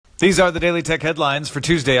These are the Daily Tech headlines for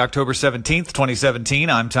Tuesday, October 17th,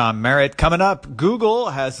 2017. I'm Tom Merritt. Coming up,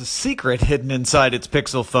 Google has a secret hidden inside its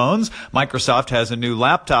Pixel phones. Microsoft has a new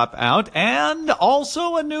laptop out and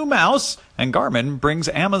also a new mouse. And Garmin brings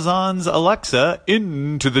Amazon's Alexa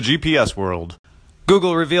into the GPS world.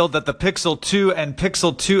 Google revealed that the Pixel 2 and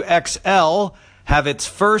Pixel 2 XL have its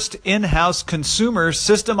first in-house consumer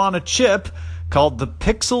system on a chip called the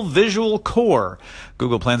Pixel Visual Core.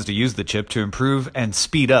 Google plans to use the chip to improve and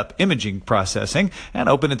speed up imaging processing and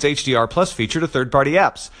open its HDR Plus feature to third-party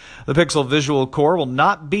apps. The Pixel Visual Core will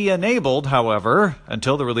not be enabled, however,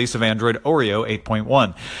 until the release of Android Oreo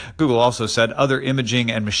 8.1. Google also said other imaging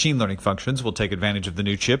and machine learning functions will take advantage of the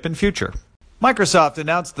new chip in future. Microsoft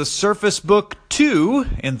announced the Surface Book 2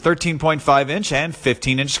 in 13.5-inch and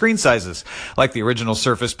 15-inch screen sizes. Like the original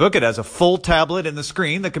Surface Book, it has a full tablet in the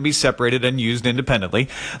screen that can be separated and used independently.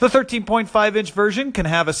 The 13.5-inch version can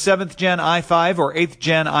have a 7th-gen i5 or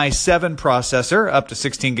 8th-gen i7 processor, up to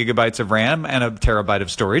 16 gigabytes of RAM and a terabyte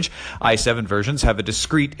of storage. i7 versions have a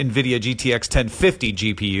discrete NVIDIA GTX 1050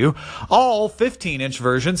 GPU. All 15-inch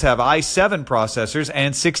versions have i7 processors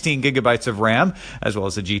and 16 gigabytes of RAM, as well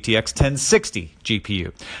as a GTX 1060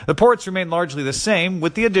 GPU. The ports remain largely the same,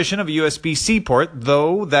 with the addition of a USB-C port,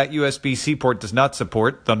 though that USB-C port does not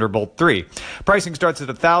support Thunderbolt 3. Pricing starts at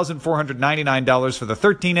 $1,499 for the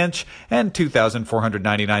 13-inch and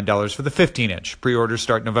 $2,499 for the 15-inch. Pre-orders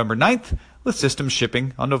start November 9th, with systems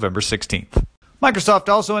shipping on November 16th. Microsoft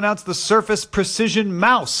also announced the Surface Precision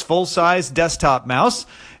Mouse, full-size desktop mouse.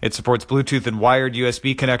 It supports Bluetooth and wired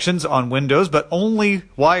USB connections on Windows, but only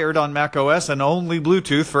wired on macOS and only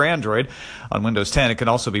Bluetooth for Android. On Windows 10, it can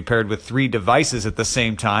also be paired with 3 devices at the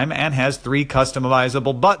same time and has 3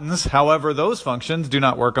 customizable buttons. However, those functions do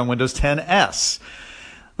not work on Windows 10s.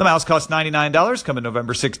 The mouse costs $99, coming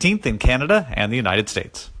November 16th in Canada and the United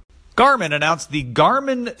States. Garmin announced the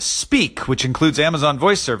Garmin Speak, which includes Amazon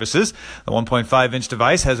Voice Services. The 1.5-inch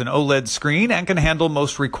device has an OLED screen and can handle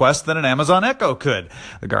most requests that an Amazon Echo could.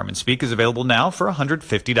 The Garmin Speak is available now for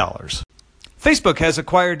 $150. Facebook has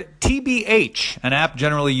acquired TBH, an app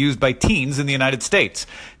generally used by teens in the United States.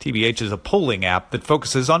 TBH is a polling app that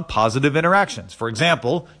focuses on positive interactions. For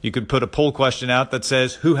example, you could put a poll question out that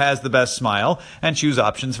says, "Who has the best smile?" and choose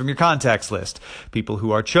options from your contacts list. People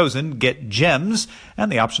who are chosen get gems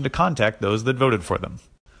and the option to contact those that voted for them.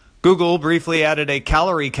 Google briefly added a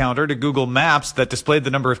calorie counter to Google Maps that displayed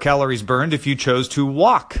the number of calories burned if you chose to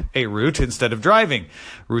walk a route instead of driving.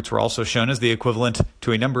 Routes were also shown as the equivalent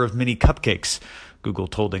to a number of mini cupcakes. Google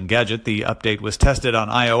told Engadget the update was tested on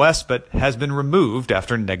iOS but has been removed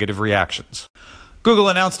after negative reactions. Google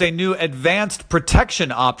announced a new advanced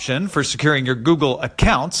protection option for securing your Google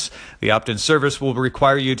accounts. The opt-in service will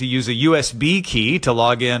require you to use a USB key to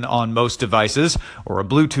log in on most devices or a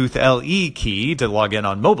Bluetooth LE key to log in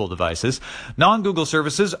on mobile devices. Non-Google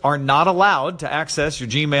services are not allowed to access your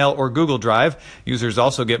Gmail or Google Drive. Users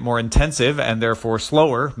also get more intensive and therefore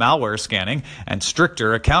slower malware scanning and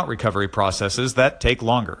stricter account recovery processes that take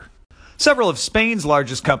longer. Several of Spain's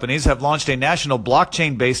largest companies have launched a national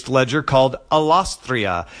blockchain-based ledger called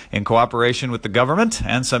Alastria in cooperation with the government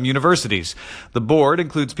and some universities. The board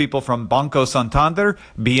includes people from Banco Santander,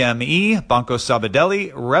 BME, Banco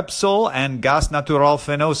Sabadell, Repsol, and Gas Natural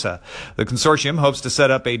Fenosa. The consortium hopes to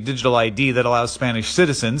set up a digital ID that allows Spanish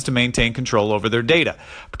citizens to maintain control over their data.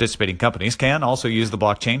 Participating companies can also use the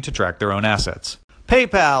blockchain to track their own assets.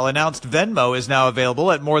 PayPal announced Venmo is now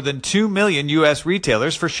available at more than 2 million U.S.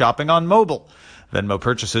 retailers for shopping on mobile. Venmo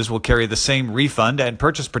purchases will carry the same refund and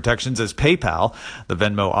purchase protections as PayPal. The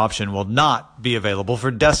Venmo option will not be available for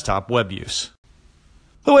desktop web use.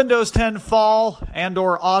 The Windows 10 Fall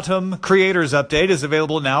and/or Autumn Creators Update is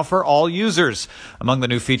available now for all users. Among the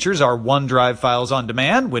new features are OneDrive files on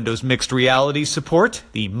demand, Windows Mixed Reality support,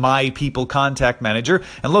 the My People Contact Manager,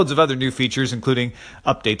 and loads of other new features including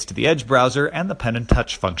updates to the Edge browser and the pen and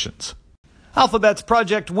touch functions. Alphabet's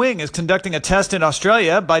Project Wing is conducting a test in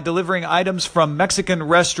Australia by delivering items from Mexican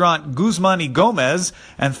restaurant Guzman y Gomez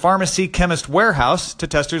and pharmacy chemist warehouse to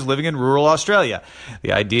testers living in rural Australia.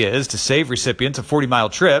 The idea is to save recipients a 40-mile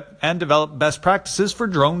trip and develop best practices for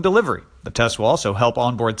drone delivery. The test will also help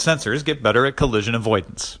onboard sensors get better at collision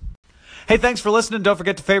avoidance. Hey, thanks for listening. Don't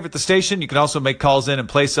forget to favorite the station. You can also make calls in and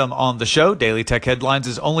play some on the show. Daily Tech Headlines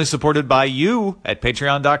is only supported by you at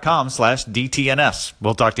patreon.com/DTNS.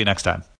 We'll talk to you next time.